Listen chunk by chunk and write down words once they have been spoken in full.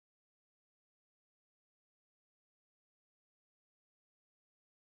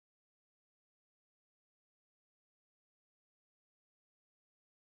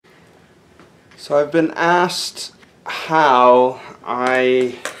So I've been asked how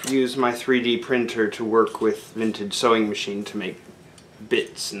I use my 3D printer to work with vintage sewing machine to make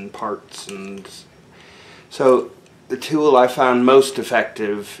bits and parts, and so the tool I found most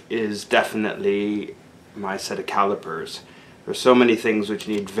effective is definitely my set of calipers. There's so many things which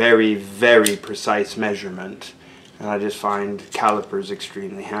need very, very precise measurement, and I just find calipers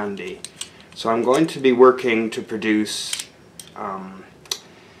extremely handy. So I'm going to be working to produce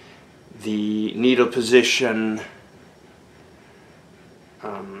the needle position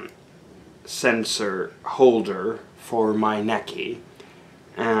sensor holder for my necky,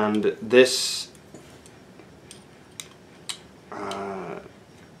 and these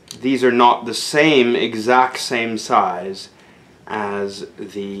are not the exact same size as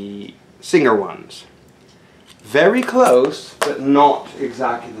the Singer ones. Very close, but not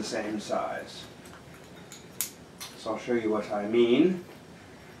exactly the same size. So I'll show you what I mean.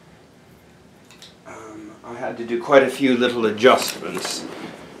 I had to do quite a few little adjustments.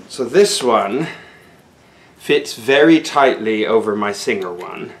 So this one fits very tightly over my Singer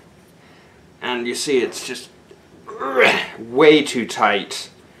one, and you see it's just way too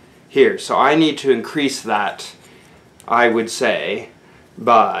tight here. So I need to increase that, I would say,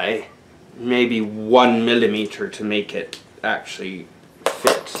 by maybe 1 millimeter to make it actually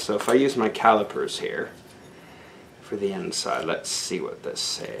fit. So if I use my calipers here for the inside, let's see what this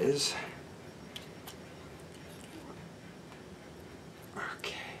says.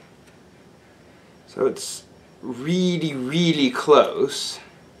 Okay, so it's really, really close,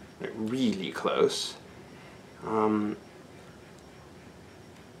 really close.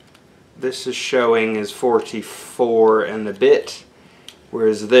 This is showing as 44 and a bit,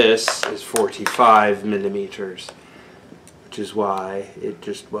 whereas this is 45 millimeters, which is why it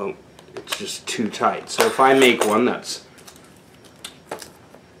just won't, it's just too tight. So if I make one that's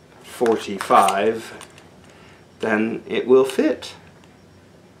 45, then it will fit.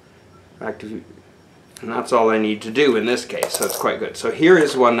 In fact, and that's all I need to do in this case, so it's quite good. So here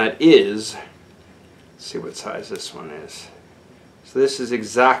is one that is, let's see what size this one is. So this is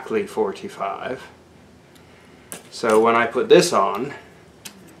exactly 45. So when I put this on,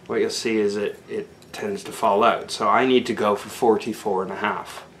 what you'll see is it tends to fall out. So I need to go for 44 and a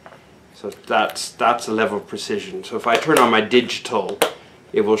half. So that's a level of precision. So if I turn on my digital,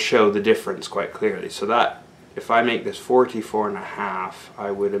 it will show the difference quite clearly. So that, if I make this 44 and a half,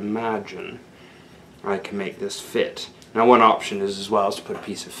 I would imagine I can make this fit. Now one option is as well is to put a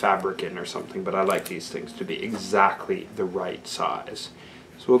piece of fabric in or something, but I like these things to be exactly the right size.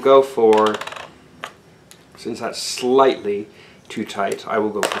 So we'll go for, since that's slightly too tight, I will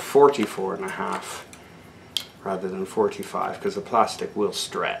go for 44 and a half rather than 45, because the plastic will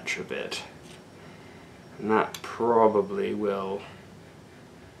stretch a bit. And that probably will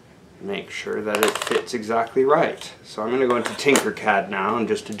make sure that it fits exactly right. So I'm going to go into Tinkercad now and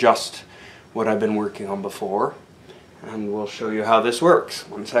just adjust what I've been working on before, and we'll show you how this works.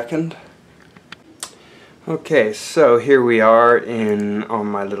 One second. Okay, so here we are on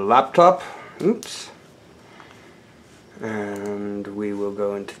my little laptop. Oops. And we will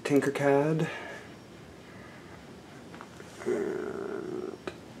go into Tinkercad. And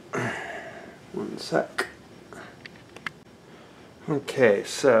one sec. Okay,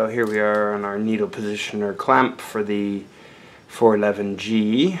 so here we are on our needle positioner clamp for the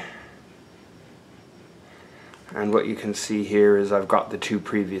 411G. And what you can see here is I've got the two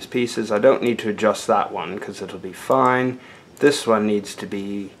previous pieces. I don't need to adjust that one because it'll be fine. This one needs to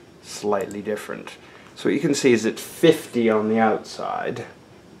be slightly different. So what you can see is it's 50 on the outside,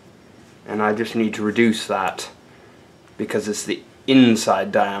 and I just need to reduce that because it's the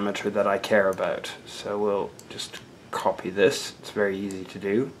inside diameter that I care about. So we'll just copy this. It's very easy to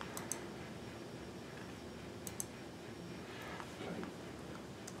do.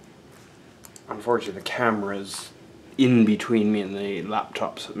 Unfortunately, the camera's in between me and the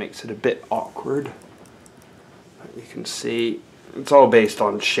laptop, so it makes it a bit awkward. But you can see it's all based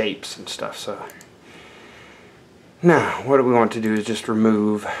on shapes and stuff. So now what we want to do is just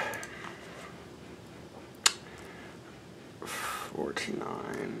remove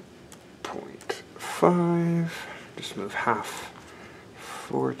 49.5, just move half,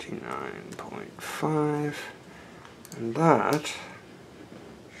 49.5, and that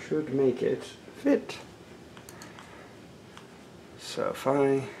should make it fit. So if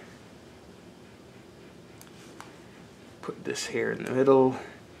I put this here in the middle,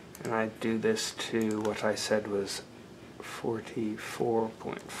 and I do this to what I said was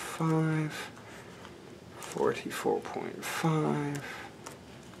 44.5, 44.5,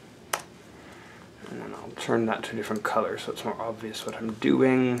 and then I'll turn that to a different color so it's more obvious what I'm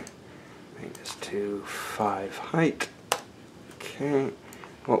doing. Make this to 5 height. Okay.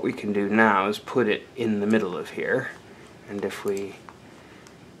 What we can do now is put it in the middle of here, and if we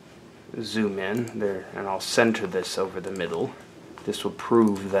zoom in there, and I'll center this over the middle, this will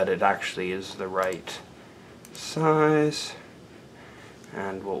prove that it actually is the right size,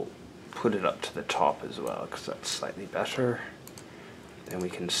 and we'll put it up to the top as well because that's slightly better. Then we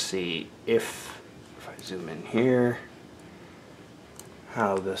can see if I zoom in here,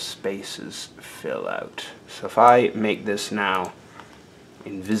 how the spaces fill out. So if I make this now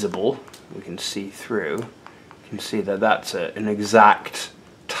invisible, we can see through. You can see that that's an exact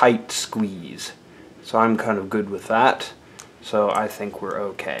tight squeeze. So I'm kind of good with that. So I think we're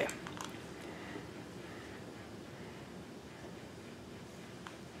okay.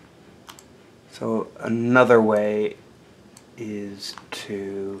 So another way is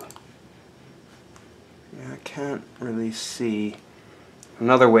to, I can't really see.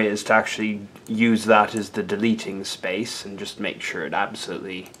 Another way is to actually use that as the deleting space and just make sure it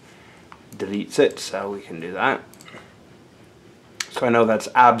absolutely deletes it, so we can do that. So I know that's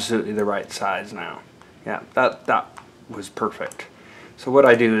absolutely the right size now. Yeah, that was perfect. So what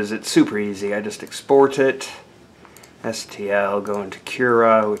I do is it's super easy. I just export it, STL, go into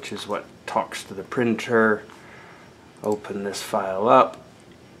Cura, which is what talks to the printer, open this file up,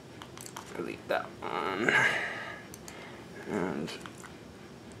 delete that one, and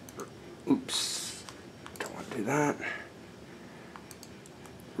oops, don't want to do that.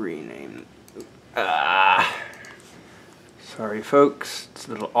 Rename. Sorry folks, it's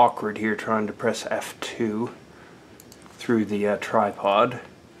a little awkward here trying to press F2 through the tripod.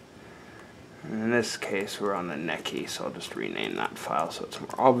 And in this case we're on the Necky, so I'll just rename that file so it's more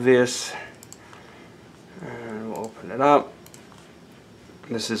obvious. And we'll open it up.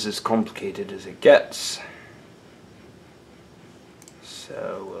 This is as complicated as it gets.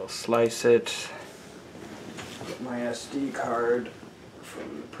 So we'll slice it, get my SD card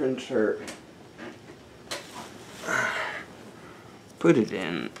from the printer, put it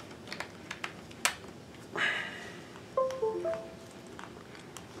in,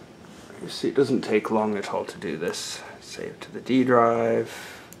 you see it doesn't take long at all to do this. Save to the D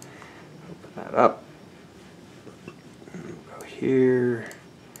drive, open that up, go here,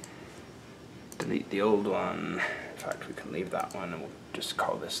 delete the old one. In fact, we can leave that one and we'll just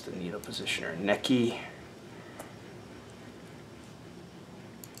call this the needle positioner Necky.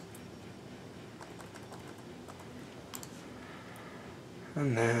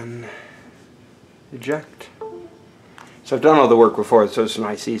 And then eject. So I've done all the work before, so it's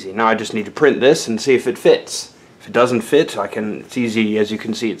nice easy. Now I just need to print this and see if it fits. If it doesn't fit, it's easy, as you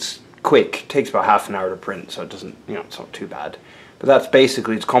can see, it's quick. It takes about half an hour to print, so it doesn't, it's not too bad. But that's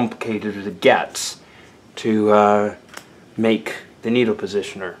basically as complicated as it gets to make the needle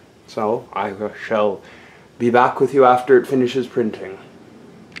positioner. So I shall be back with you after it finishes printing.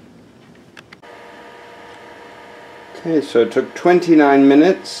 Okay, so it took 29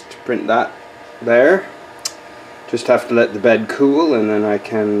 minutes to print that there. Just have to let the bed cool and then I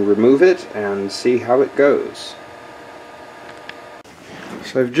can remove it and see how it goes.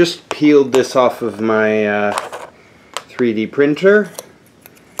 So I've just peeled this off of my 3D printer,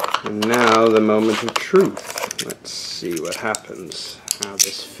 and now the moment of truth. Let's see what happens, how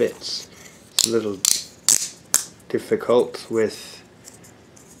this fits. It's a little difficult with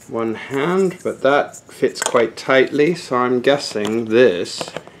one hand, but that fits quite tightly, so I'm guessing this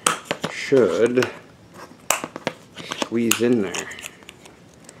should squeeze in there.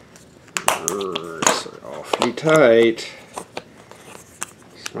 It's awfully tight.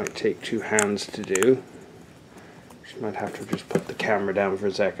 This might take two hands to do. Just might have to just put the camera down for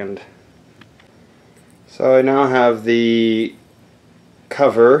a second. So I now have the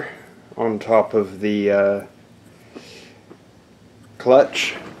cover on top of the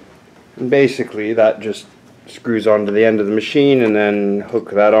clutch, and basically that just screws onto the end of the machine and then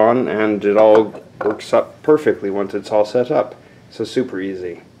hook that on, and it all works up perfectly once it's all set up. So super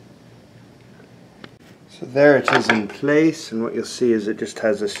easy. So there it is in place, and what you'll see is it just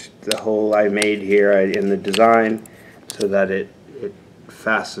has the hole I made here in the design so that it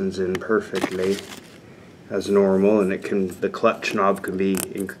fastens in perfectly as normal, and the clutch knob can be,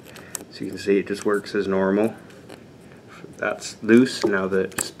 so you can see it just works as normal. That's loose now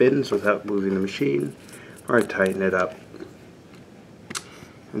that it spins without moving the machine, or I tighten it up.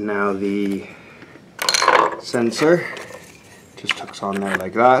 And now the sensor just hooks on there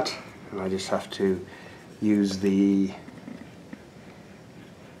like that, and I just have to use the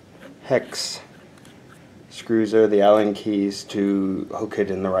hex screws or the Allen keys to hook it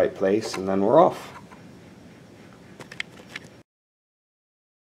in the right place, and then we're off.